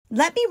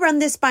"Let me run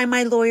this by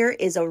my lawyer"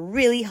 is a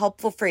really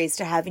helpful phrase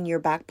to have in your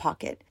back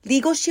pocket.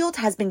 Legal Shield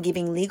has been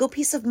giving legal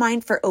peace of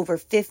mind for over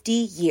 50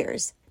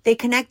 years. They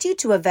connect you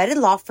to a vetted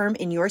law firm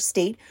in your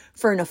state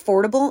for an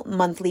affordable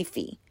monthly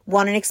fee.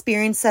 Want an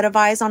experienced set of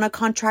eyes on a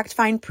contract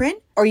fine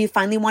print? Or you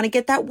finally want to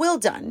get that will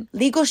done?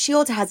 Legal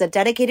Shield has a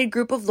dedicated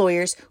group of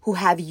lawyers who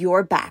have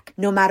your back,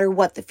 no matter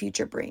what the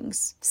future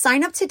brings.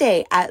 Sign up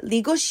today at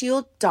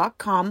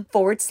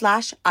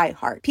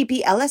LegalShield.com/iHeart.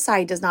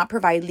 PPLSI does not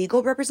provide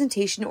legal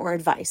representation or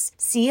advice.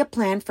 See a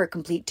plan for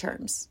complete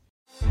terms.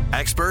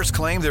 Experts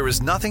claim there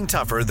is nothing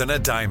tougher than a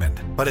diamond.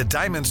 But at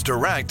Diamonds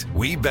Direct,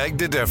 we beg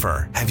to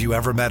differ. Have you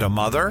ever met a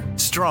mother?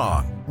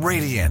 Strong,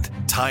 radiant,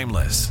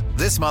 timeless.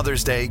 This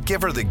Mother's Day,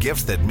 give her the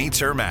gift that meets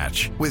her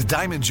match. With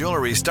diamond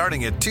jewelry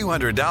starting at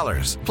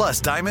 $200. Plus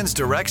Diamonds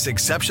Direct's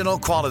exceptional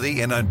quality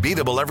and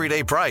unbeatable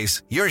everyday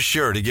price, you're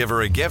sure to give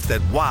her a gift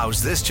that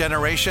wows this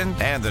generation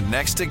and the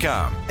next to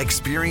come.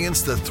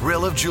 Experience the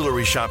thrill of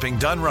jewelry shopping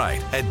done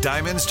right at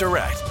Diamonds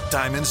Direct.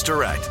 Diamonds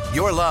Direct.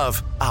 Your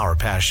love, our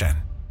passion.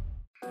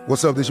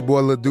 What's up, this your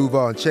boy Lil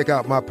Duval, and check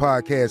out my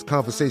podcast,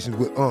 Conversations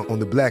with Unc, on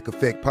the Black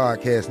Effect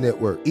Podcast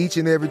Network. Each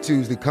and every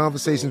Tuesday,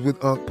 Conversations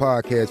with Unc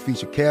podcast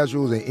feature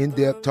casual and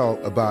in-depth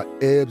talk about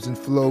ebbs and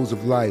flows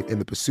of life and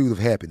the pursuit of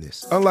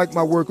happiness. Unlike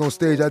my work on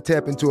stage, I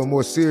tap into a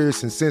more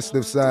serious and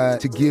sensitive side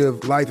to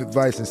give life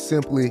advice and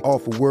simply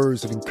offer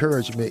words of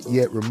encouragement,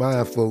 yet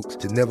remind folks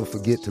to never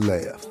forget to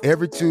laugh.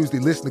 Every Tuesday,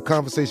 listen to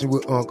Conversations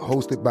with Unc,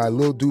 hosted by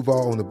Lil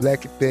Duval on the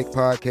Black Effect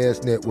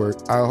Podcast Network,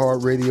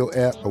 iHeartRadio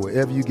app, or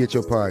wherever you get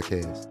your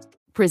podcasts.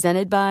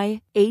 Presented by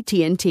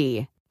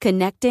AT&T.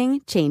 Connecting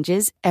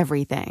changes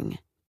everything.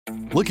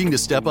 Looking to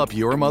step up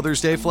your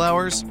Mother's Day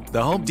flowers?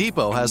 The Home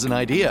Depot has an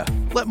idea.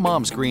 Let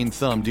Mom's green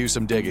thumb do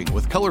some digging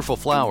with colorful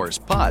flowers,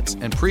 pots,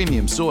 and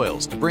premium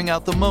soils to bring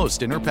out the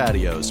most in her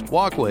patios,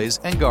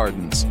 walkways, and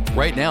gardens.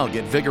 Right now,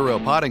 get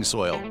Vigoro potting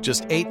soil,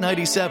 just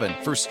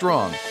 $8.97 for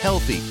strong,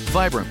 healthy,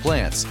 vibrant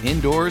plants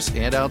indoors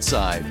and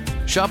outside.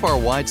 Shop our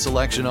wide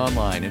selection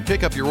online and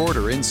pick up your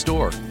order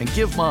in-store and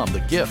give Mom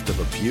the gift of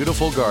a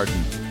beautiful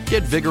garden.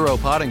 Get Vigoro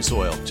potting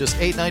soil, just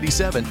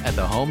 $8.97 at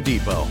the Home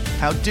Depot.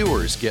 How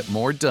doers get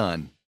more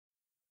done.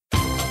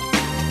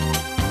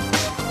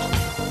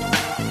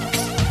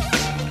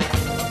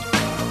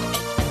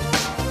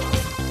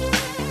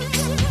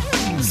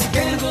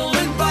 Scandal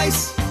and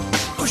vice,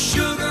 or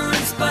sugar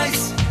and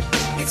spice.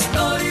 It's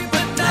naughty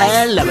but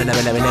nice.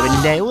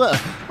 Hello.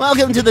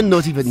 Welcome to the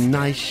Naughty But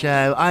Nice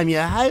Show. I'm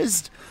your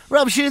host,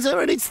 Rob Shooter,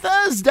 and it's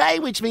Thursday,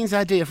 which means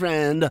our dear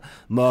friend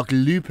Mark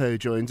Lupo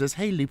joins us.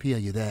 Hey, Loopy, are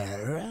you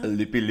there?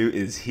 Loopy Loo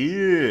is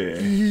here.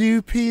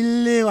 Loopy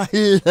Loo, I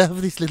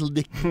love this little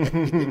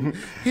nickname.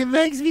 It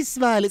makes me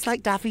smile. It's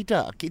like Daffy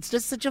Duck. It's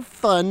just such a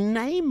fun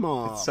name,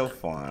 Mark. It's so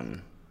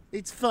fun.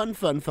 It's fun.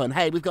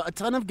 Hey, we've got a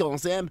ton of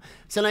gossip,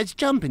 so let's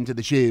jump into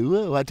the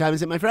show. What time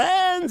is it, my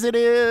friends? It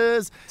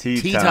is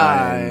tea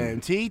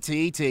time. Tea.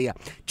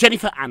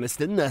 Jennifer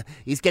Aniston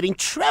is getting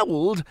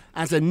trolled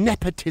as a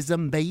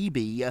nepotism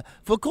baby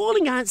for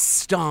calling out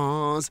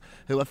stars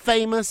who are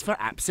famous for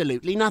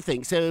absolutely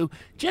nothing. So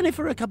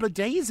Jennifer, a couple of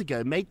days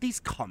ago, made these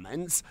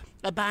comments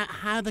about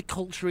how the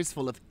culture is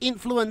full of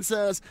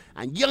influencers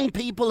and young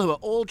people who are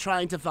all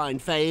trying to find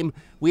fame.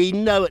 We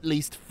know at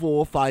least 4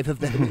 or 5 of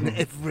them in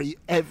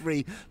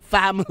every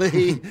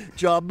family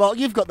job. Mark,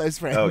 you've got those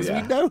friends. Oh,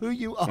 yeah. We know who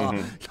you are.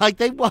 Like,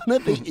 they want to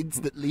be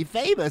instantly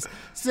famous.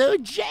 So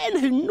Jen,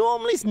 who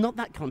normally is not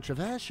that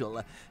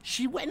controversial,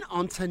 she went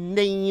on to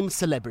name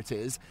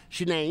celebrities.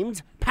 She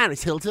named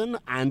Paris Hilton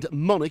and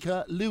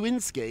Monica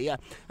Lewinsky,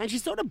 and she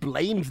sort of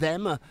blamed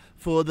them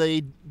for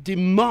the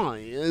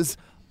demise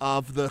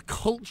of the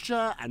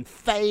culture and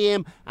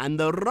fame and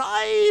the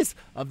rise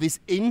of this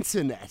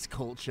internet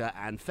culture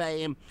and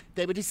fame.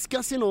 They were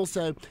discussing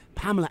also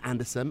Pamela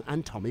Anderson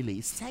and Tommy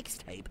Lee's sex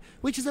tape,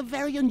 which is a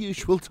very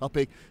unusual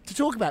topic to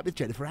talk about with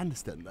Jennifer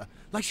Aniston.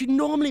 Like, she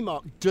normally,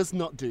 Mark, does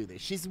not do this.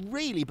 She's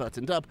really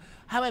buttoned up.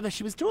 However,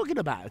 she was talking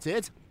about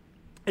it,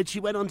 and she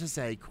went on to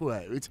say,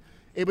 quote,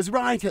 "It was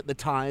right at the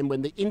time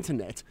when the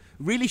internet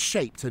really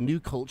shaped a new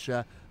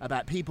culture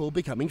about people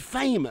becoming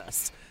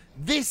famous.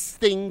 This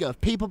thing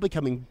of people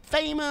becoming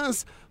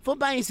famous for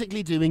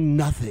basically doing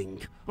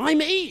nothing. I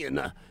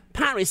mean,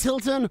 Paris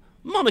Hilton,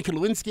 Monica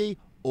Lewinsky,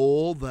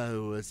 all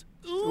those."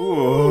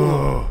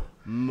 Ooh.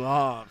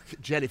 Mark,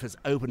 Jennifer's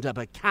opened up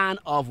a can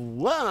of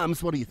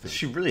worms. What do you think?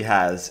 She really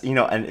has. You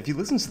know, and if you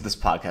listen to this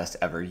podcast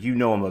ever, you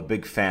know I'm a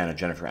big fan of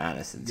Jennifer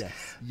Aniston's.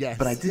 Yes.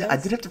 But I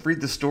did have to read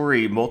the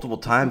story multiple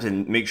times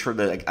and make sure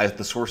that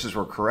the sources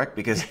were correct,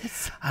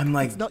 because I'm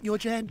like, it's not your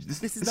Jen.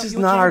 This is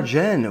not our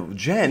Jen.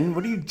 Jen,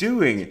 what are you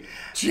doing?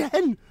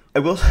 Jen! I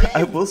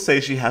will say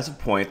she has a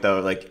point, though.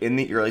 Like, in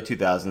the early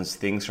 2000s,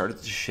 things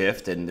started to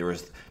shift, and there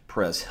was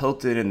Perez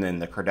Hilton, and then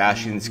the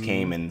Kardashians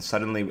came, and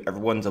suddenly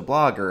everyone's a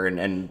blogger,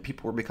 and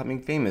people were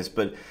becoming famous.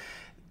 But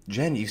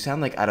Jen, you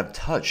sound like out of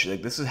touch.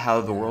 Like, this is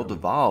how the world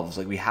evolves.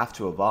 Like, we have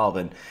to evolve,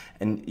 and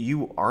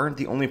you aren't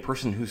the only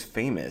person who's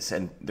famous,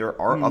 and there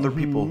are other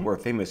people who are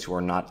famous who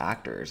are not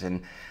actors.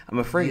 And I'm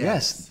afraid,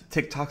 yes,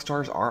 TikTok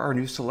stars are our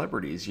new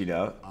celebrities, you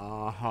know?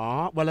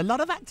 Well, a lot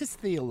of actors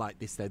feel like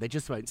this, though. They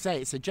just won't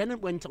say it. So Jen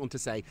went on to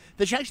say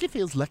that she actually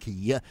feels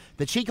lucky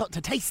that she got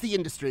to taste the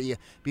industry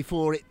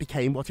before it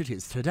became what it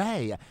is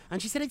today.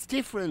 And she said it's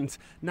different.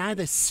 Now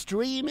there's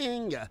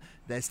streaming,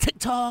 there's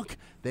TikTok,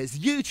 there's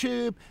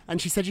YouTube, and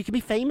she said you can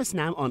be famous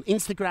now on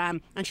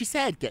Instagram. And she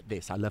said, get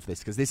this, I love this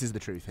because this is the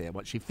truth here,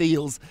 what she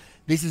feels,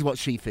 this is what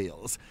she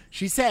feels.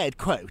 She said,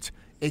 quote,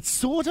 it's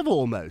sort of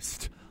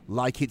almost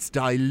like it's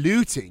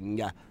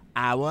diluting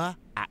our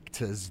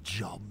actors'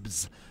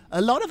 jobs.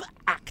 A lot of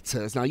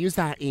actors, and I use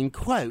that in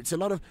quotes, a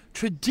lot of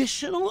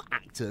traditional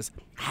actors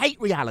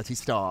hate reality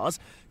stars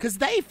because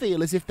they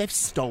feel as if they've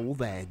stole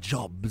their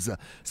jobs.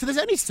 So there's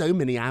only so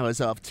many hours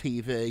of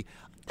TV.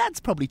 That's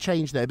probably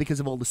changed, though, because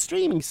of all the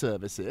streaming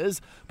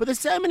services. But there's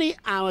so many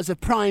hours of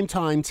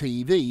primetime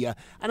TV,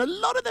 and a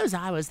lot of those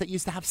hours that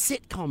used to have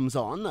sitcoms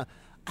on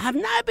have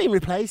now been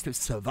replaced with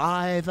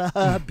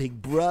Survivor,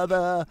 Big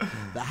Brother,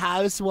 The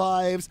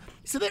Housewives.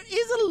 So there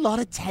is a lot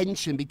of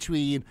tension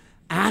between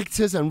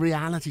actors and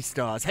reality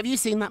stars. Have you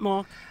seen that,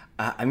 Mark?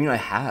 I mean, I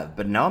have,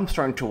 but now I'm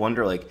starting to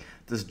wonder, like,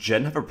 does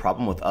Jen have a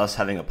problem with us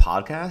having a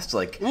podcast?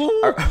 Like, no,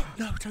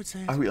 don't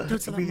say it.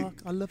 Don't say that, Mark.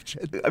 I love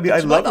Jen. I mean, I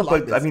love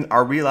it, but I mean,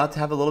 are we allowed to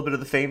have a little bit of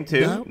the fame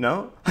too?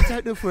 No? I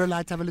don't know if we're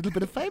allowed to have a little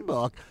bit of fame,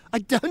 Mark. I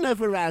don't know if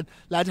we're allowed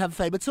to have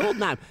fame at all.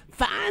 Now,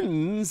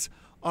 fans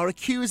are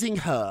accusing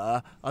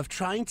her of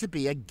trying to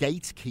be a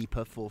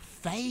gatekeeper for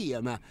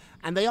fame,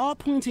 and they are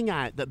pointing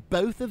out that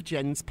both of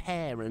Jen's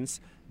parents,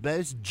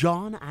 both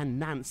John and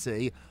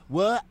Nancy,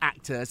 were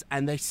actors,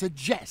 and they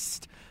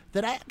suggest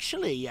that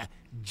actually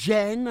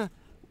Jen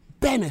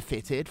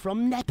benefited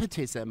from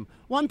nepotism.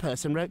 One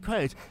person wrote,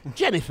 quote,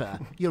 Jennifer,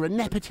 you're a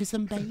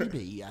nepotism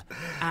baby,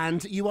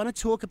 and you want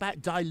to talk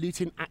about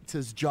diluting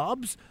actors'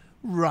 jobs?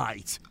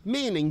 Right,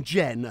 meaning,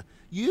 Jen,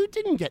 you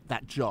didn't get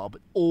that job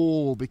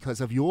all because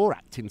of your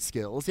acting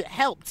skills. It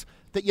helped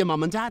that your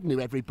mum and dad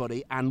knew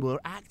everybody and were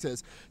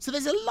actors. So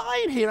there's a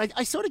line here.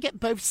 I sort of get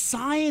both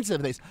sides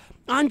of this.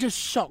 I'm just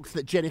shocked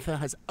that Jennifer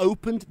has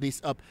opened this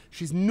up.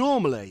 She's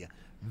normally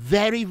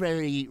very,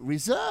 very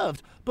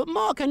reserved. But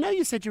Mark, I know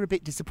you said you're a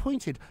bit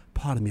disappointed.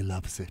 Part of me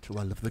loves it. Oh,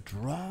 I love the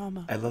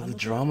drama. I love the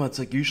drama. It's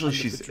like usually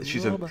she's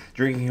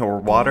drinking her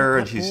water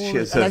and she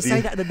has. And I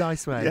say that in a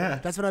nice way. Yeah,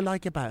 that's what I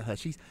like about her.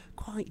 She's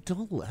quite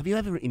dull. Have you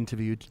ever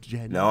interviewed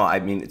Jen? No, I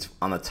mean it's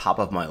on the top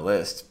of my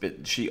list.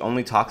 But she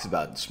only talks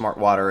about smart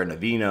water and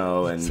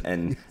Aveeno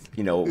and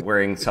you know,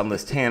 wearing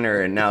sunless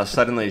tanner, and now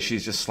suddenly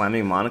she's just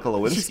slamming Monica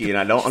Lewinsky, and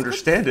I don't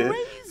understand it.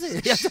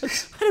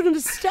 I don't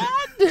understand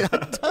it.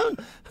 I don't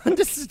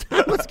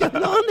understand what's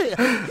going on here.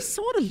 I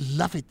sort of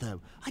love it,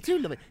 though. I do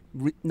love it.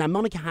 Now,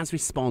 Monica has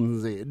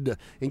responded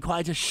in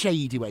quite a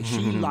shady way. She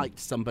liked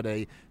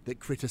somebody that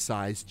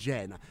criticised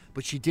Jen,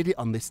 but she did it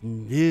on this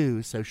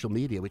new social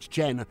media, which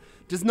Jen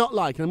does not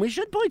like. And we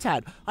should point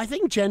out, I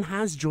think Jen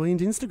has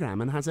joined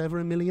Instagram and has over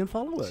 1 million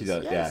followers. She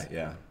does, yes.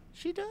 yeah.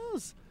 She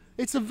does.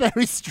 It's a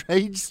very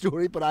strange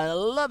story, but I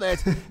love it.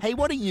 Hey,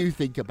 what do you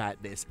think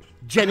about this?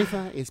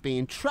 Jennifer is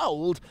being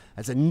trolled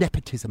as a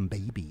nepotism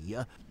baby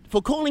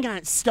for calling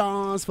out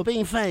stars for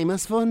being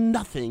famous for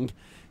nothing.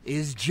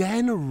 Is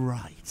Jen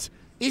right?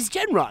 Is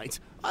Jen right?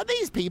 Are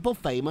these people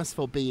famous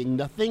for being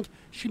nothing?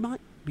 She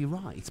might be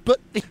right. But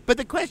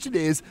the question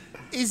is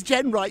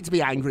Jen right to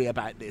be angry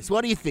about this?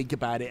 What do you think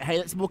about it? Hey,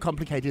 it's more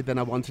complicated than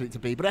I wanted it to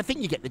be, but I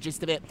think you get the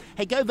gist of it.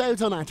 Hey, go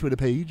vote on our Twitter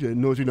page,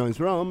 Naughty Nights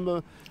From.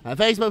 Our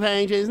Facebook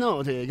page is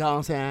Naughty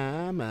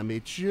Gossam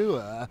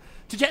Mature.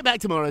 To check back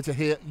tomorrow to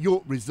hear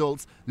your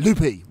results.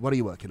 Loopy, what are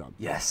you working on?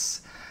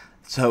 Yes.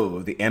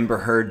 So, the Amber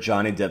Heard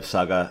Johnny Depp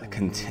saga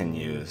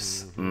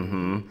continues.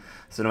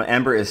 So now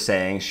Amber is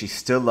saying she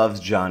still loves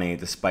Johnny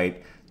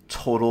despite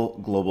total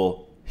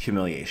global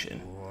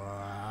humiliation.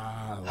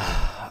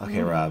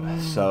 Okay,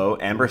 Rob. So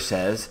Amber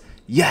says,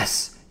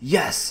 yes,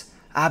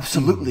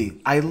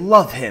 absolutely, I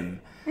love him,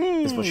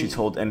 is what she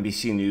told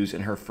NBC News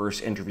in her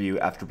first interview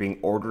after being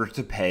ordered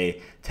to pay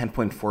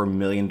 $10.4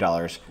 million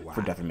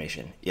for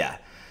defamation. Yeah.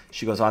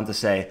 She goes on to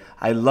say,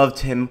 I loved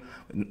him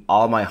with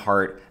all my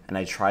heart, and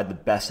I tried the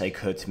best I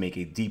could to make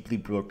a deeply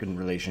broken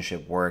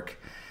relationship work.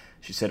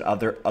 She said, of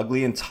their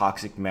ugly and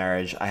toxic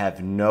marriage, I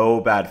have no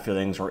bad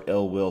feelings or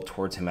ill will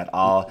towards him at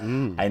all.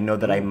 I know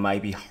that I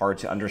might be hard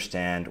to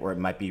understand, or it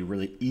might be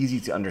really easy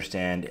to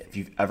understand. If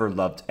you've ever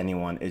loved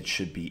anyone, it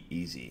should be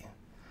easy.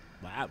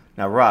 Wow.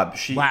 Now, Rob,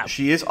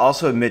 she is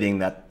also admitting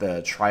that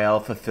the trial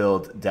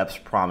fulfilled Depp's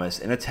promise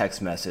in a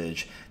text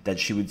message that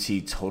she would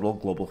see total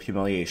global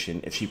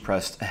humiliation if she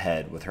pressed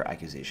ahead with her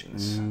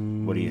accusations.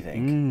 What do you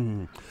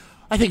think?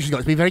 I think she's got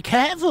to be very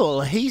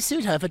careful. He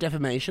sued her for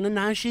defamation, and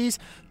now she's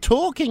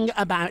talking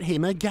about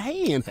him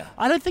again. Yeah.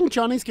 I don't think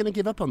Johnny's going to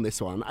give up on this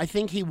one. I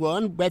think he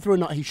won. Whether or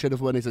not he should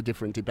have won is a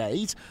different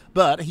debate,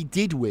 but he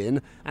did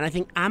win, and I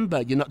think,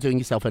 Amber, you're not doing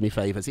yourself any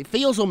favours. It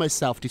feels almost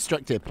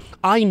self-destructive.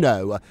 I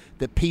know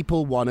that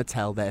people want to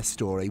tell their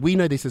story. We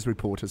know this as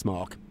reporters,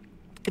 Mark.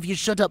 If you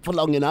shut up for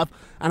long enough,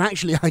 and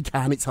actually I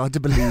can, it's hard to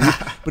believe,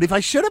 but if I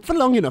shut up for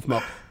long enough,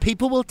 Mark,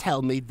 people will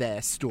tell me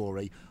their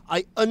story.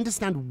 I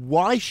understand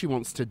why she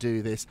wants to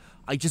do this.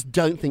 I just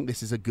don't think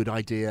this is a good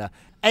idea.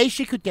 A,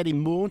 she could get in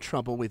more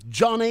trouble with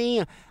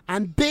Johnny,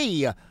 and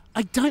B,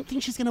 I don't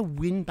think she's going to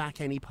win back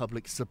any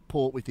public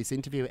support with this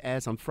interview. It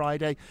airs on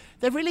Friday.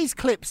 They've released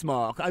clips,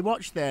 Mark. I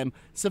watched them.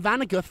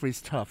 Savannah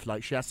Guthrie's tough.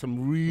 Like, she has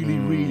some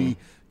really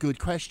good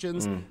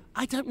questions.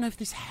 I don't know if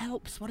this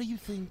helps. What do you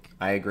think?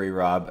 I agree,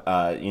 Rob.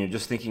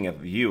 Just thinking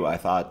of you, I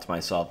thought to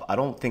myself, I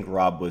don't think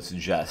Rob would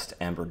suggest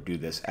Amber do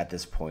this at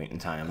this point in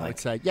time. I would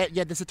say,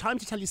 yeah, there's a time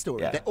to tell your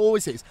story. Yeah. There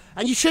always is.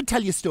 And you should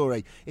tell your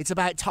story. It's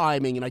about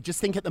timing, and I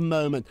just think at the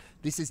moment,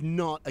 this is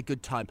not a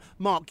good time.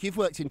 Mark, you've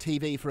worked in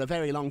TV for a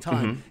very long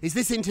time. Is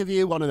this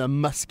interview one of the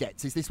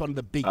must-gets? Is this one of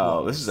the big ones?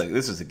 Oh,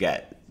 this is a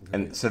get.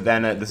 And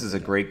Savannah, this is a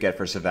great get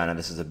for Savannah.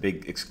 This is a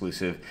big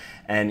exclusive.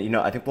 And,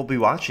 I think we'll be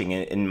watching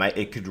it, and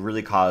it could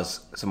really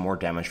cause some more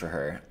damage for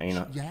her. And,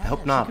 I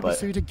hope not. She could be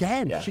sued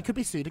again. Yeah. She could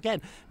be sued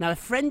again. Now, a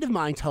friend of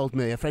mine at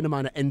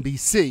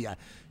NBC,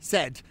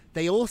 said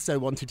they also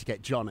wanted to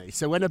get Johnny.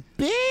 So when a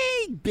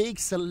big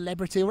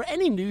celebrity or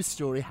any news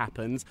story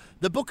happens,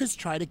 the bookers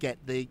try to get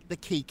the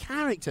key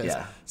characters.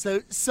 Yeah.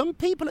 So some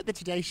people at the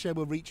Today Show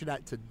were reaching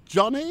out to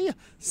Johnny.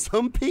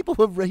 Some people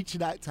were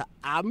reaching out to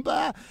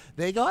Amber.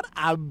 They got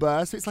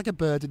Amber, so it's like a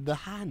bird in the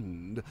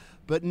hand.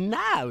 But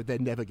now they're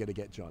never going to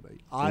get Johnny.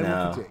 I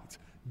will predict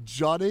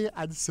Johnny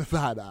and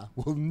Savannah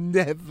will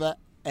never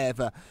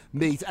ever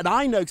meet. And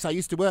I know, because I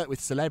used to work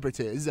with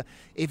celebrities,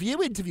 if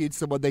you interviewed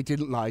someone they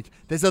didn't like,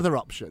 there's other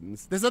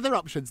options. There's other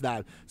options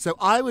now. So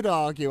I would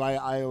argue,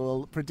 I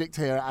will predict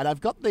here, and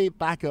I've got the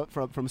backup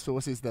from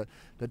sources that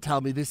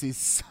tell me this is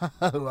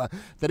so,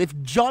 that if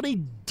Johnny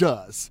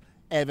does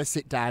ever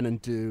sit down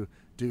and do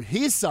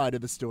his side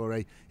of the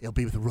story, it'll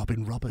be with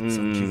Robin Roberts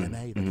on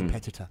GMA, the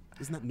competitor.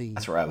 Isn't that mean?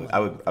 That's right. I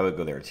would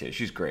go there too.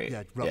 She's great.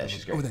 Yeah,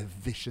 she's great. Oh, they're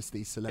vicious,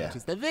 these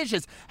celebrities. Yeah. They're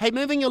vicious. Hey,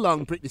 moving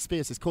along, Britney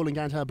Spears is calling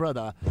down her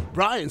brother,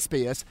 Brian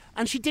Spears,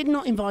 and she did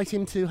not invite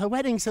him to her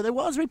wedding. So there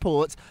was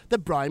reports that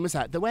Brian was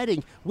at the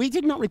wedding. We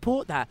did not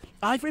report that.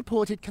 I've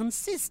reported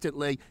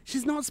consistently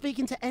she's not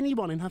speaking to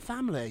anyone in her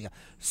family.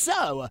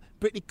 So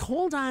Britney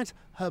called out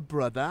her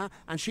brother,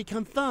 and she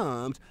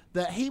confirmed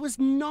that he was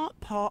not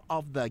part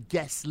of the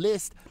guest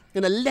list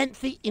in a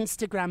lengthy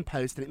Instagram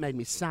post, and it made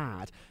me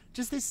sad.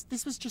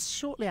 This was just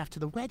shortly after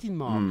the wedding,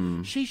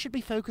 Mark. She should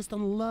be focused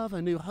on love,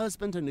 her new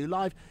husband, her new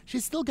life.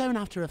 She's still going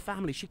after her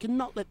family. She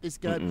cannot let this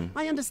go.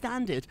 I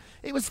understand it.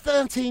 It was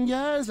 13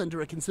 years under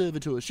a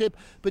conservatorship,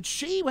 but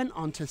she went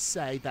on to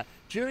say that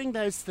during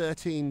those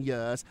 13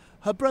 years,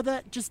 her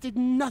brother just did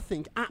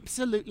nothing,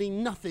 absolutely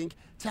nothing,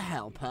 to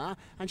help her.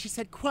 And she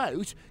said,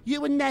 quote,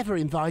 "You were never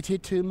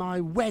invited to my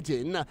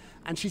wedding."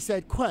 And she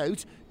said,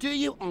 quote, "Do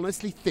you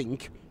honestly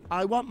think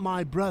I want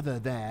my brother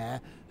there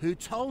who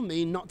told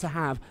me not to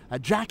have a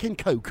Jack and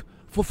Coke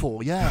for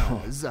 4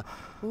 years?"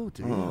 Oh,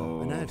 dear. I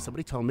know, if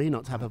somebody told me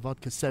not to have a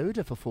vodka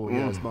soda for 4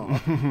 years,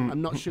 Mark,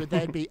 I'm not sure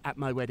they'd be at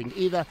my wedding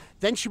either.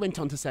 Then she went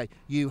on to say,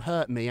 "You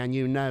hurt me and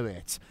you know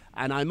it.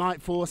 And I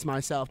might force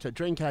myself to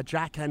drink a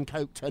Jack and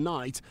Coke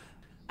tonight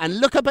and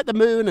look up at the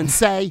moon and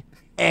say,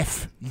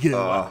 F you."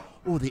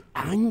 Oh, the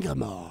anger,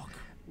 Mark.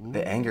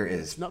 The anger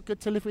is Not good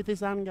to live with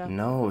this anger.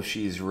 No,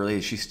 she's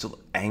still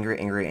angry,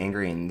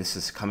 and this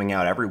is coming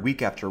out every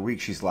week after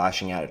week. She's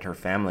lashing out at her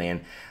family,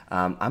 and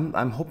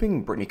I'm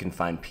hoping Britney can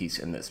find peace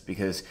in this,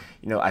 because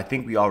I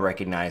think we all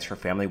recognize her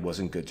family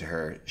wasn't good to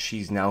her.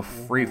 She's now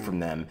free from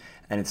them,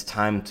 and it's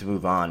time to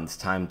move on. It's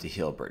time to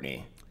heal,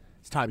 Britney.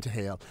 It's time to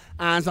heal.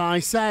 As I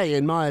say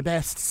in my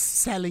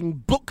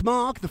best-selling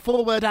bookmark, the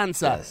 4-word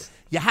answer: Yes.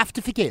 You have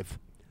to forgive,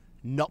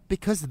 not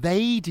because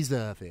they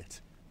deserve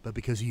it, but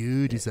because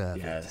you deserve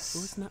it. Yes.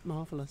 Oh, isn't that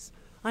marvellous?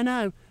 I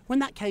know. When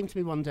that came to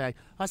me one day,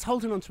 I was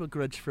holding on to a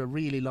grudge for a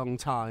really long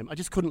time. I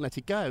just couldn't let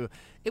it go.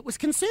 It was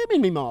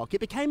consuming me, Mark. It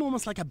became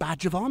almost like a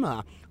badge of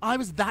honour. I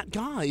was that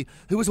guy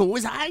who was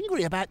always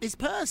angry about this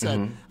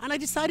person. And I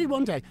decided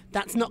one day,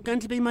 that's not going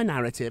to be my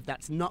narrative.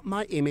 That's not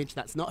my image.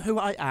 That's not who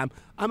I am.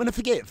 I'm going to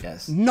forgive.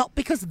 Yes. Not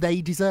because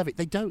they deserve it.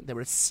 They don't. They're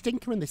a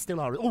stinker and they still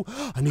are. Oh,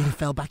 I nearly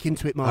fell back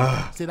into it,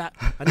 Mark. See that?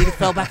 I nearly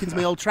fell back into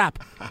my old trap.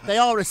 They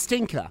are a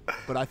stinker,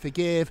 but I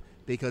forgive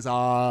because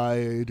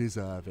I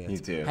deserve it. You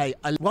do. Hey,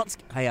 I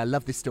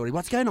love this story.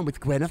 What's going on with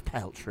Gwyneth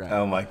Paltrow?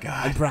 Oh my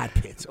God. And Brad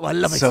Pitt. Oh, I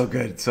love it. So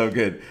good, so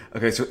good.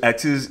 Okay, so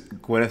exes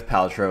Gwyneth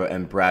Paltrow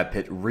and Brad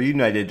Pitt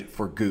reunited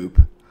for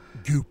Goop.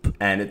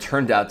 And it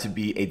turned out to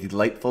be a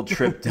delightful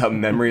trip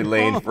down memory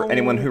lane for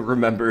anyone who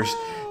remembers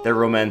their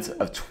romance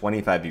of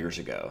 25 years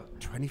ago.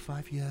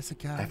 25 years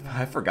ago.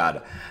 I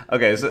forgot.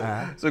 Okay, so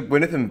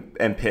Gwyneth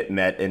and Pitt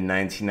met in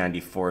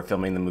 1994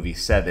 filming the movie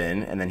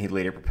Seven, and then he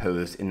later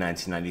proposed in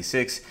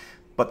 1996.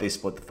 but they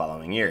split the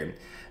following year.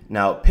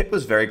 Now, Pitt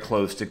was very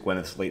close to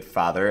Gwyneth's late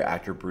father,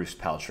 actor Bruce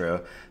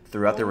Paltrow,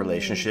 throughout their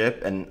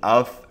relationship, and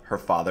of her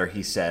father,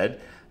 he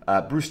said,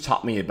 Bruce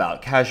taught me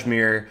about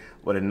cashmere,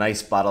 what a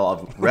nice bottle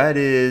of red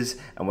is,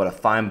 and what a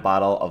fine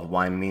bottle of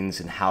wine means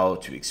and how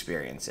to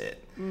experience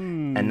it.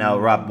 And now,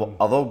 Rob,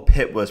 although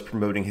Pitt was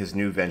promoting his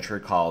new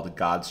venture called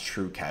God's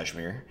True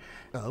Cashmere,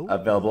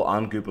 available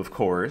on Goop, of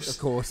course.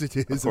 Of course it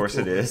is. Of course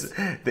it is.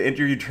 The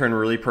interview turned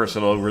really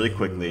personal really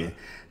quickly.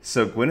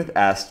 So Gwyneth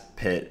asked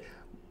Pitt,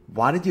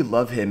 why did you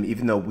love him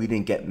even though we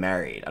didn't get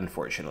married,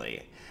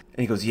 unfortunately? And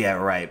he goes, yeah,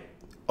 right.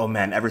 Oh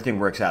man, everything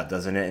works out,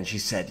 doesn't it? And she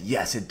said,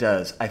 yes, it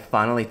does. I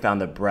finally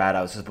found the Brad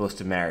I was supposed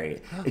to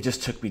marry. It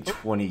just took me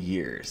 20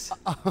 years.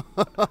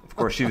 Of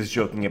course, she was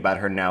joking about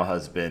her now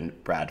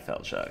husband, Brad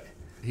Falchuk.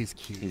 He's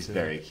cute. He's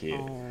very cute.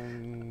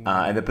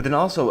 But then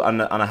also, on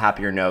a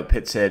happier note,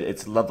 Pitt said,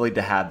 it's lovely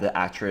to have the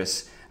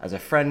actress as a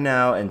friend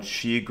now. And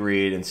she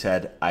agreed and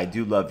said, I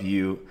do love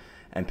you.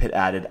 And Pitt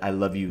added, I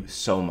love you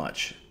so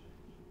much.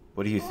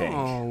 What do you think?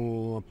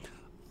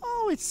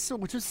 Oh, it's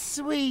sort of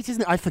sweet,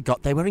 isn't it? I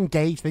forgot they were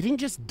engaged. They didn't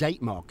just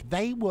date, Mark.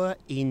 They were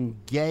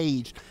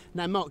engaged.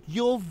 Now, Mark,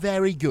 you're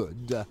very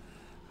good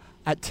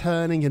at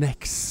turning an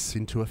ex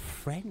into a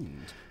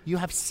friend. You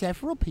have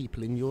several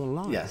people in your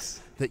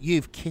life that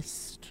you've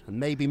kissed and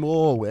maybe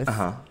more with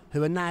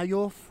who are now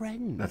your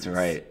friends. That's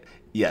right.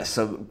 Yes,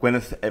 so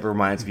Gwyneth, it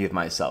reminds me of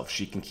myself.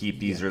 She can keep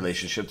these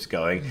relationships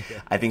going.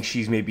 I think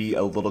she's maybe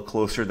a little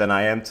closer than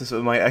I am to some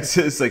of my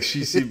exes. Like,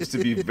 she seems to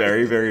be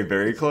very, very,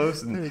 very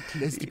close. And very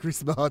close to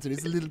Chris Martin.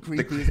 It's a little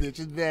creepy, isn't it?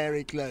 She's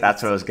very close.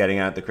 That's what I was getting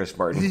at, the Chris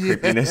Martin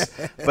creepiness.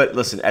 But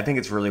listen, I think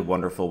it's really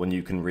wonderful when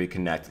you can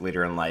reconnect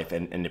later in life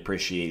and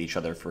appreciate each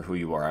other for who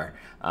you are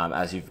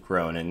as you've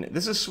grown. And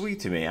this is sweet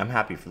to me. I'm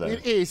happy for that.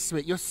 It is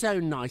sweet. You're so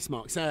nice,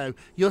 Mark. So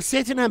you're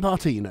sitting at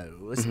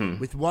Martino's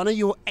with one of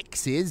your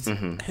exes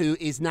who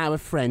is now a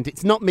friend.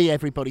 It's not me,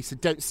 everybody, so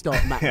don't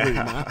start that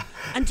rumour.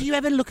 And do you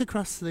ever look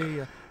across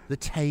the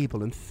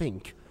table and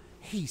think,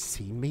 he's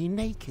seen me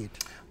naked?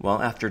 Well,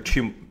 after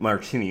 2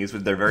 martinis,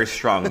 they're very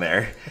strong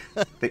there.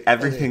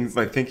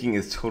 My thinking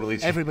is totally...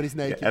 Everybody's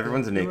naked. Yeah,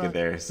 everyone's naked right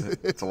there. So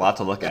it's a lot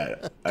to look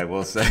at, I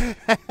will say.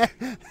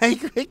 Hey,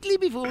 quickly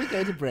before we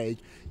go to break,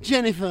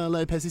 Jennifer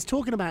Lopez is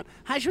talking about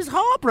how she was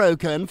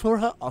heartbroken for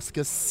her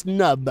Oscar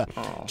snub.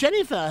 Aww.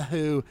 Jennifer,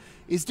 who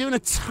is doing a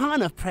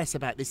ton of press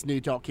about this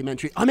new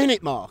documentary. I'm in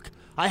it, Mark.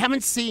 I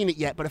haven't seen it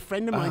yet, but a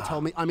friend of mine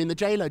told me I'm in the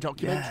J-Lo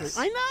documentary. Yes.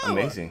 I know.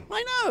 Amazing.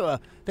 I know.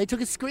 They took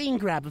a screen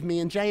grab of me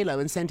and J-Lo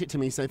and sent it to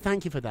me, so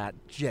thank you for that.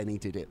 Jenny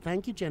did it.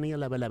 Thank you, Jenny.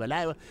 Hello, hello,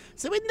 hello.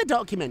 So in the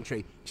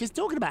documentary, she's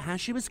talking about how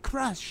she was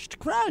crushed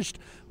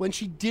when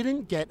she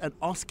didn't get an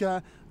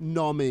Oscar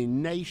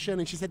nomination.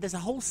 And she said there's a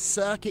whole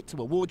circuit to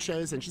award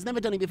shows, and she's never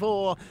done it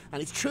before,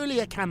 and it's truly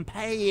a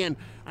campaign.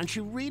 And she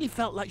really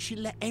felt like she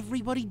let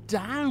everybody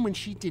down when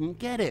she didn't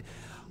get it.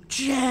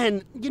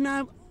 Jen, you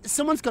know,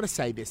 someone's got to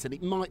say this, and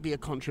it might be a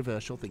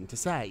controversial thing to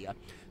say.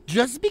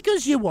 Just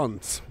because you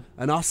want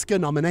an Oscar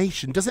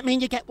nomination doesn't mean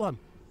you get one.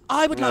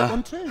 I would like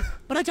one too,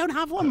 but I don't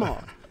have one,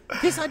 Mark.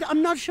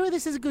 I'm not sure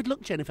this is a good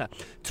look, Jennifer.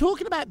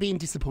 Talking about being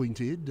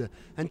disappointed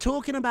and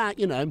talking about,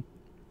 you know,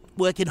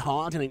 working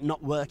hard and it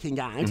not working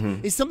out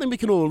is something we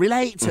can all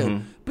relate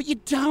to. But you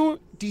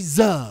don't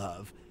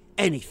deserve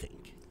anything.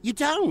 You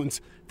don't.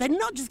 They're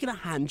not just going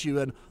to hand you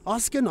an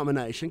Oscar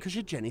nomination because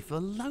you're Jennifer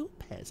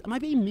Lopez. Am I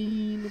being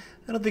mean?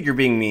 I don't think you're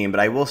being mean, but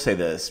I will say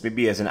this,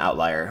 maybe as an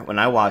outlier. When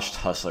I watched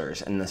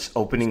Hustlers and this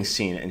opening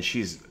scene and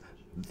she's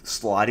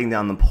sliding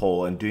down the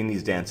pole and doing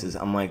these dances,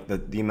 I'm like,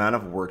 the amount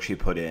of work she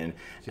put in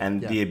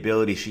and the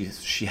ability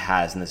she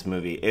has in this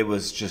movie, it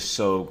was just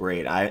so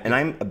great.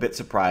 I'm a bit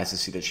surprised to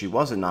see that she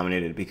wasn't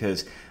nominated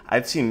because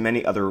I've seen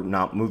many other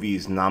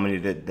movies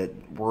nominated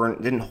that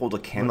didn't hold a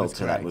candle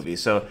to that movie.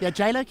 So yeah,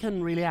 J-Lo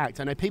can really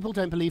act. I know people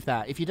don't believe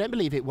that. If you don't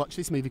believe it, watch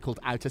this movie called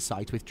Out of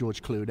Sight with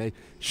George Clooney.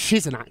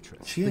 She's an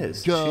actress. She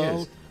is. The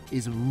girl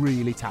is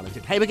really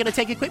talented. Hey, we're going to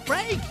take a quick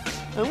break,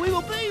 and we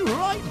will be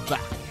right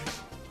back.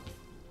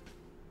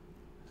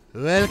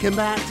 Welcome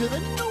back to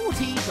the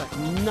Naughty But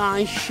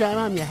Nice Show.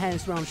 I'm your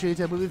host, Ron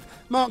Shooter, with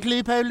Mark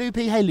Lupo.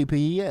 Loopy, hey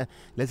Loopy.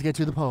 Let's get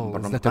to the polls.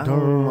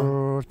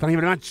 Thank you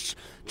very much.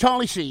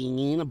 Charlie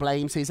Sheen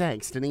blames his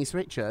ex, Denise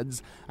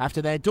Richards,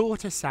 after their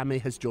daughter Sammy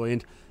has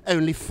joined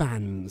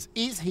OnlyFans.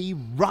 Is he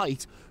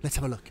right? Let's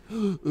have a look.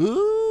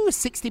 Ooh,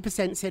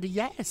 60% said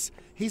yes.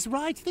 He's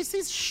right. This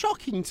is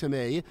shocking to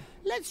me.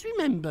 Let's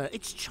remember,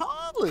 it's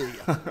Charlie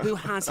who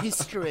has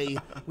history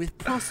with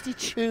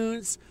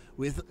prostitutes,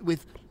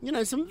 with you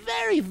know, some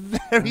very,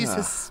 very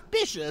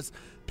suspicious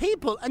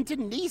people, and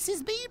Denise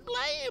is being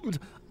blamed.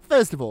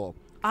 First of all,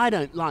 I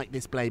don't like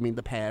this blaming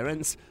the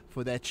parents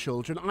for their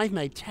children. I've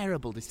made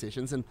terrible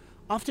decisions, and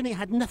often it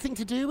had nothing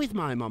to do with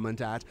my mum and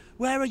dad.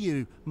 Where are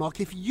you,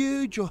 Mark, if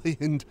you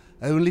joined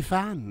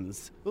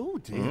OnlyFans? Oh,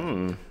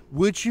 dear.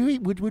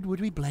 Would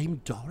we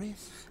blame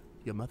Doris,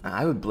 your mother?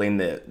 I would blame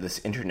this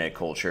internet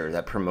culture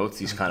that promotes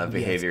these kind of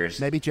behaviors.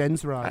 Maybe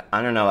Jen's right.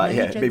 I don't know.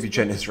 Maybe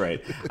Jen is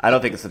right. I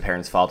don't think it's the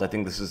parents' fault. I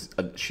think this is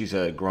she's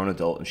a grown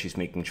adult and she's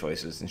making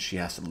choices and she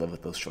has to live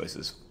with those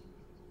choices.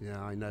 Yeah,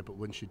 I know, but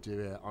once you do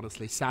it,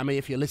 honestly, Sammy,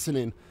 if you're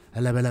listening,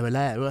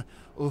 hello,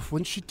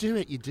 once you do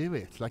it, you do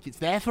it. Like, it's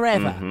there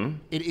forever.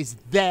 It is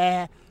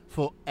there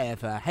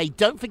forever. Hey,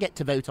 don't forget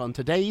to vote on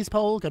today's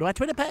poll. Go to our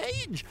Twitter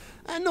page,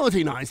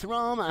 Naughty Nice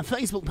Rom, our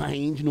Facebook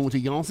page,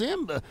 Naughty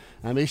Gossip,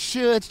 and be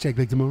sure to check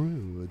back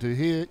tomorrow to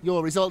hear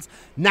your results.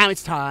 Now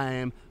it's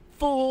time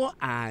for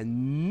our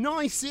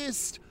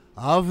nicest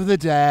of the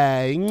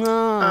day.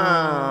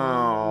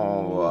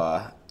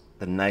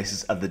 The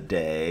nicest of the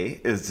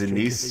day is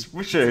Denise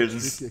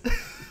Richards.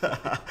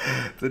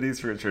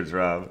 Denise Richards,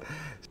 Rob.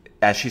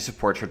 As she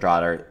supports her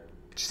daughter,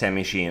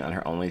 Sammy Sheen, on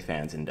her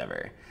OnlyFans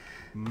endeavor.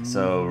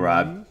 So,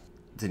 Rob,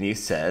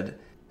 Denise said,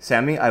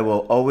 Sammy, I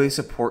will always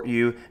support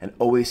you and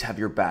always have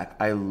your back.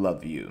 I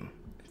love you.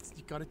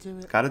 You gotta do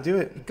it. Gotta do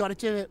it. You gotta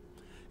do it.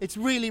 It's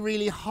really,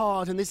 really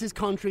hard, and this is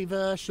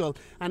controversial,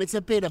 and it's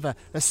a bit of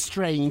a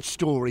strange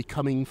story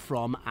coming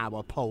from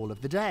our poll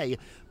of the day.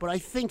 But I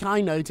think I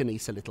know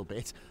Denise a little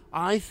bit.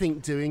 I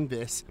think doing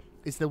this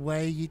is the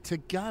way to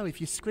go.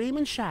 If you scream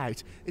and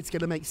shout, it's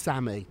going to make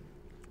Sammy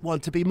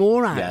want to be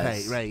more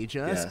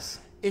outrageous. Yes.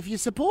 If you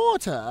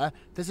support her,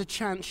 there's a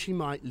chance she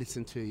might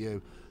listen to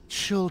you.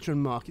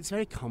 Children, Mark, it's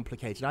very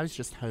complicated. I was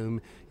just home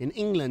in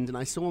England and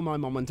I saw my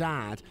mum and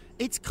dad.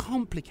 It's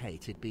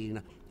complicated being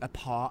a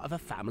part of a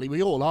family.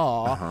 We all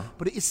are,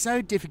 but it is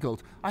so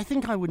difficult. I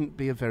think I wouldn't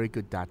be a very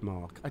good dad,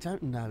 Mark. I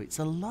don't know. It's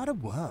a lot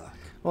of work.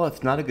 Well,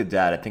 if not a good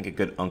dad, I think a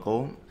good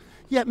uncle.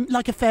 Yeah,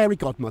 like a fairy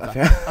godmother.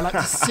 I like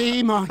to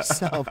see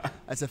myself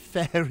as a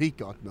fairy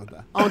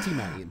godmother. Auntie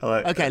Maine.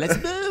 Okay,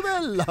 let's move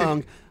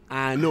along.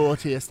 Our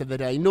naughtiest of the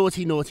day.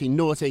 Naughty, naughty,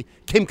 naughty.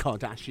 Kim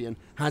Kardashian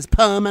has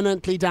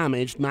permanently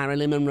damaged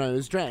Marilyn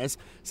Monroe's dress,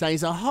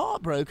 says a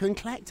heartbroken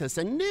collector.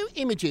 So new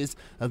images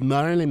of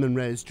Marilyn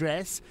Monroe's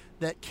dress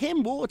that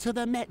Kim wore to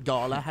the Met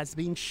Gala have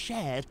been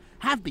shared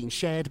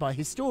by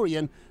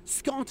historian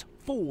Scott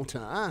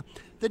Porter.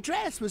 The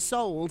dress was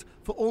sold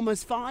for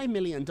almost $5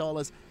 million.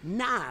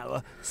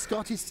 Now,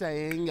 Scott is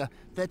saying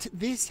that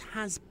this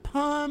has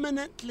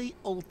permanently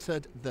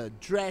altered the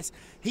dress.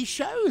 He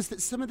shows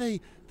that some of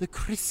the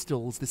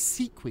crystals, the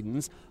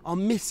sequins, are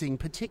missing,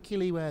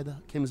 particularly where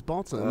Kim's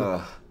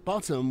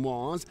bottom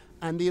was,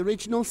 and the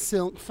original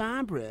silk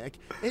fabric.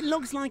 It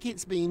looks like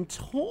it's been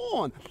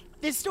torn.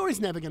 This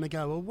story's never going to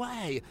go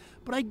away,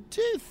 but I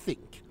do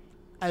think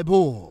a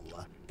ball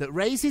that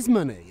raises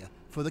money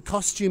for the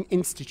Costume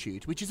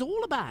Institute, which is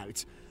all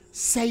about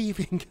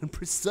saving and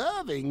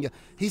preserving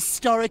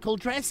historical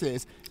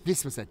dresses.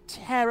 This was a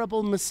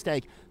terrible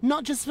mistake,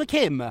 not just for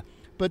Kim,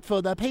 but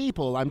for the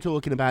people. I'm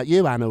talking about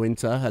you, Anna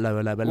Wintour. Hello,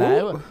 hello,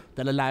 hello. Ooh.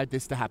 That allowed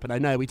this to happen. I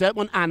know, we don't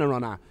want Anna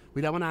on our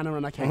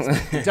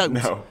case. We don't.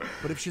 No.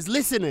 But if she's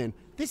listening,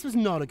 this was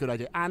not a good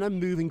idea. Anna,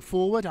 moving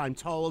forward, I'm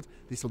told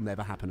this will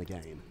never happen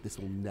again. This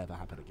will never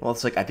happen again. Well,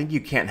 it's like, I think you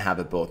can't have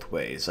it both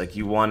ways. Like,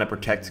 you want to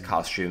protect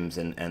costumes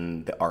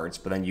and the arts,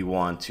 but then you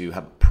want to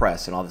have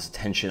press and all this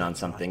attention on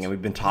something. Right. And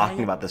we've been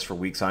talking about this for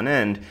weeks on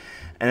end.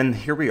 And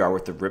then here we are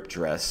with the ripped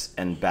dress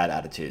and bad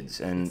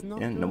attitudes, and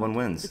no one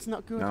wins. It's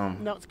not good.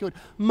 No, it's good.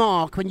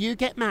 Mark, when you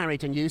get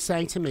married and you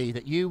say to me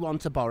that you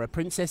want to borrow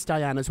Princess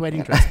Diana's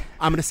wedding dress,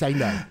 I'm going to say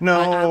no. No.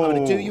 I'm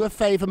going to do you a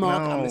favour,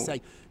 Mark. No. I'm going to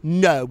say,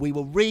 no, we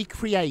will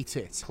recreate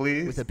it.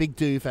 Please? With a big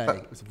duvet.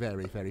 It was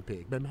very, very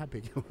big. Remember how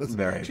big it was?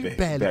 Very she big.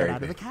 barely very got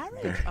out big. of the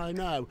carriage. I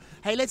know.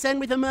 Hey, let's end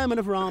with a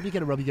moment of Rob. You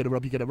get a Rob, you get a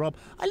Rob, you get a Rob.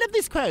 I love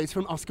this quote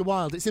from Oscar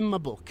Wilde. It's in my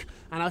book.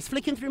 And I was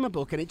flicking through my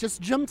book and it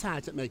just jumped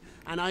out at me.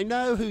 And I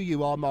know who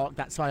you are, Mark.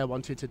 That's why I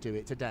wanted to do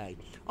it today.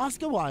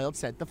 Oscar Wilde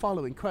said the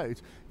following quote: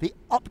 "The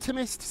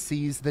optimist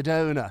sees the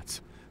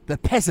donut. The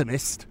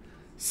pessimist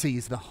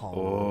sees the hole."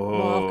 Oh.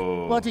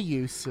 Mark, what do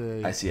you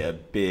see? I see a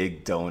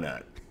big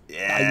donut.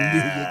 Yeah. I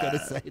knew you were going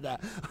to say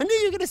that. I knew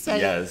you were going to say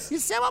yes.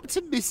 You're so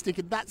optimistic,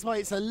 and that's why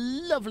it's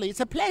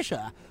a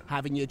pleasure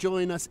having you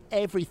join us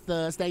every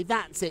Thursday.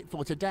 That's it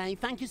for today.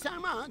 Thank you so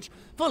much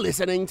for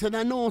listening to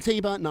the Naughty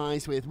But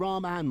Nice with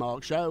Rob and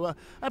Mark show,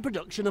 a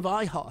production of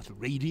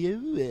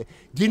iHeartRadio.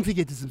 Don't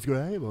forget to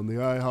subscribe on the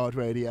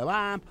iHeartRadio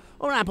app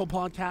or Apple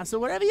Podcasts or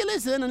wherever you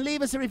listen, and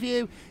leave us a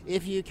review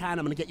if you can.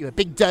 I'm going to get you a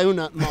big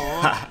donut,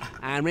 Mark.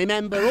 And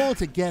remember, all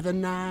together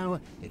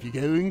now, if you're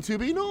going to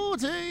be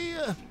naughty,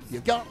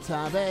 you've got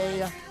to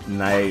be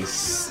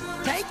nice.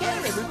 Take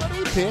care,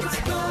 everybody. Pips.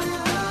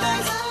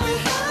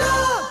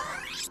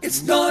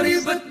 It's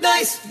Naughty But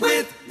Nice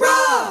with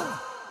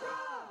Rob.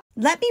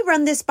 Let me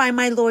run this by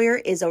my lawyer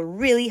is a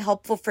really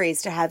helpful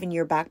phrase to have in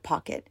your back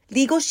pocket.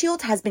 Legal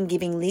Shield has been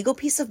giving legal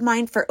peace of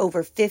mind for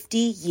over 50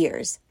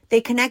 years. They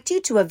connect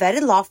you to a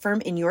vetted law firm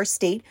in your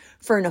state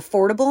for an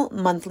affordable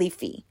monthly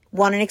fee.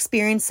 Want an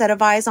experienced set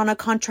of eyes on a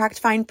contract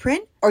fine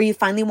print? Or you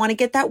finally want to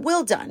get that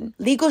will done?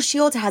 Legal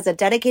Shield has a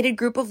dedicated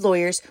group of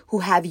lawyers who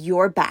have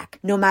your back,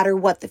 no matter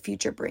what the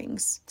future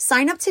brings.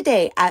 Sign up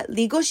today at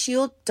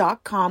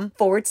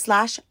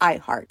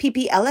LegalShield.com/iHeart.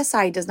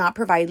 PPLSI does not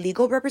provide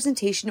legal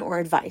representation or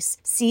advice.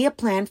 See a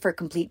plan for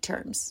complete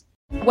terms.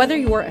 Whether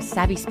you're a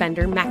savvy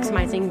spender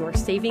maximizing your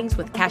savings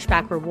with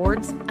cashback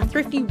rewards, a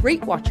thrifty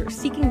rate watcher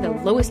seeking the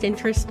lowest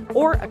interest,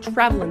 or a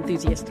travel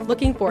enthusiast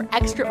looking for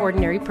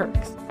extraordinary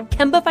perks,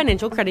 Kemba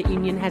Financial Credit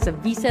Union has a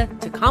visa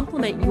to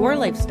complement your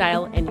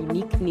lifestyle and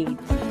unique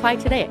needs. Apply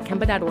today at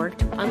Kemba.org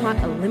to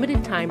unlock a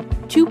limited-time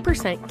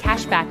 2%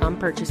 cash back on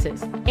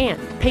purchases and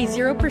pay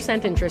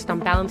 0% interest on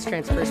balance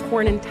transfers for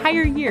an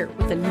entire year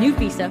with a new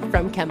visa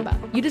from Kemba.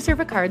 You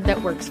deserve a card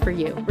that works for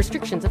you.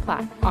 Restrictions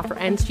apply. Offer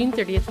ends June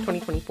 30th,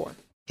 2024.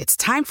 It's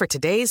time for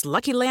today's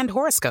Lucky Land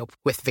horoscope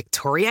with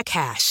Victoria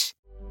Cash.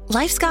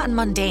 Life's gotten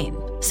mundane,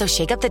 so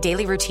shake up the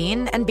daily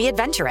routine and be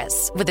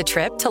adventurous with a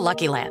trip to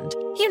Lucky Land.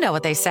 You know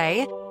what they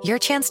say, your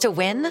chance to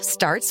win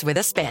starts with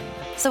a spin.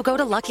 So go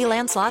to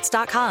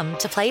LuckyLandSlots.com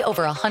to play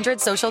over 100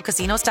 social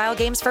casino-style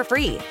games for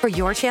free for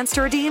your chance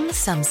to redeem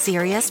some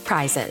serious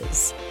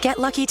prizes. Get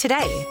lucky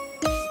today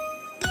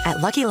at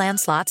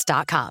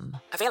LuckyLandSlots.com.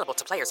 Available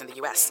to players in the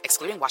U.S.,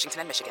 excluding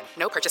Washington and Michigan.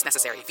 No purchase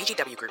necessary.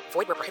 VGW Group.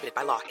 Void where prohibited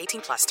by law.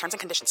 18+. Terms and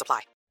conditions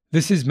apply.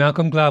 This is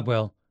Malcolm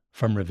Gladwell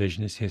from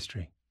Revisionist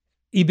History.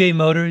 eBay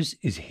Motors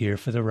is here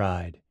for the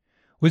ride.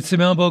 With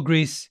some elbow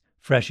grease,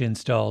 fresh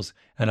installs,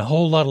 and a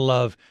whole lot of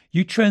love,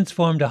 you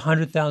transformed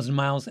 100,000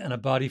 miles and a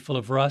body full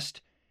of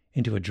rust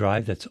into a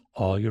drive that's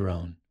all your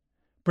own.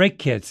 Brake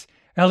kits,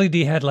 LED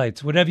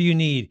headlights, whatever you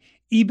need,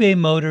 eBay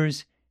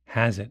Motors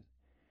has it.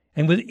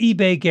 And with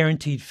eBay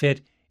Guaranteed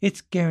Fit,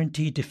 it's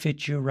guaranteed to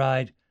fit your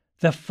ride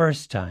the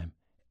first time,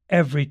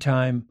 every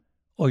time,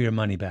 or your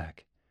money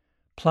back.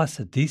 Plus,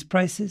 at these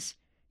prices,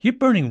 you're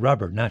burning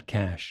rubber, not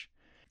cash.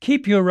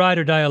 Keep your ride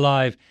or die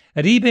alive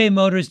at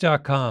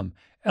ebaymotors.com.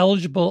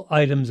 Eligible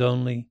items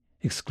only.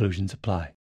 Exclusions apply.